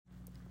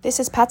This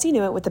is Patsy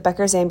Newitt with the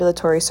Becker's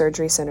Ambulatory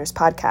Surgery Center's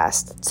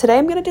podcast. Today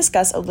I'm going to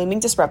discuss a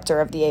looming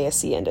disruptor of the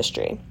ASC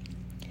industry.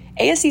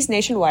 ASCs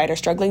nationwide are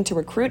struggling to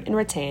recruit and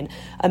retain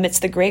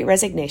amidst the Great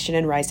Resignation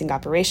and rising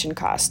operation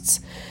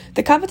costs.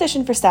 The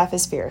competition for staff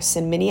is fierce,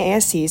 and many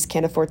ASCs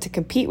can't afford to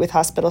compete with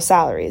hospital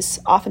salaries,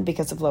 often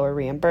because of lower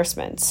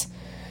reimbursements.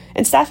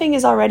 And staffing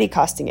is already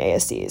costing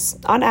ASCs.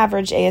 On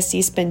average,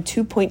 ASCs spend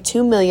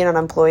 $2.2 million on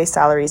employee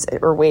salaries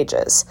or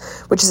wages,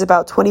 which is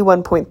about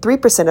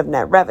 21.3% of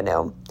net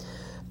revenue.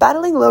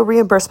 Battling low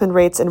reimbursement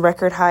rates and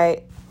record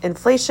high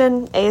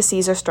inflation,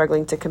 ASCs are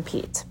struggling to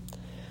compete.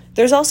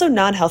 There's also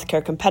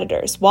non-healthcare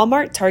competitors.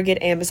 Walmart, Target,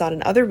 Amazon,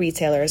 and other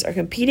retailers are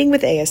competing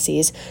with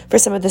ASCs for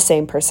some of the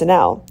same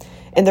personnel,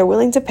 and they're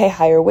willing to pay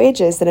higher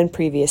wages than in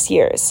previous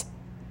years.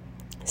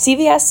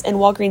 CVS and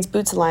Walgreens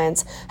Boots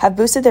Alliance have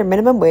boosted their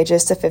minimum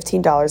wages to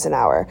 $15 an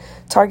hour.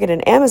 Target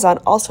and Amazon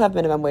also have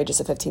minimum wages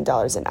of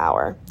 $15 an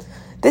hour.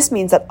 This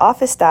means that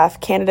office staff,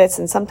 candidates,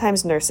 and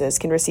sometimes nurses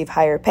can receive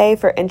higher pay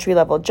for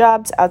entry-level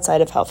jobs outside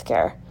of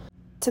healthcare.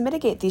 To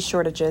mitigate these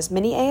shortages,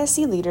 many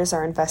ASC leaders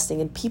are investing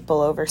in people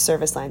over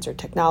service lines or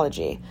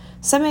technology.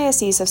 Some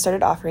ASCs have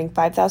started offering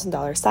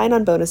 $5,000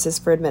 sign-on bonuses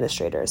for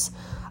administrators.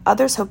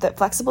 Others hope that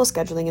flexible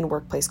scheduling and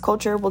workplace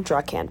culture will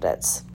draw candidates.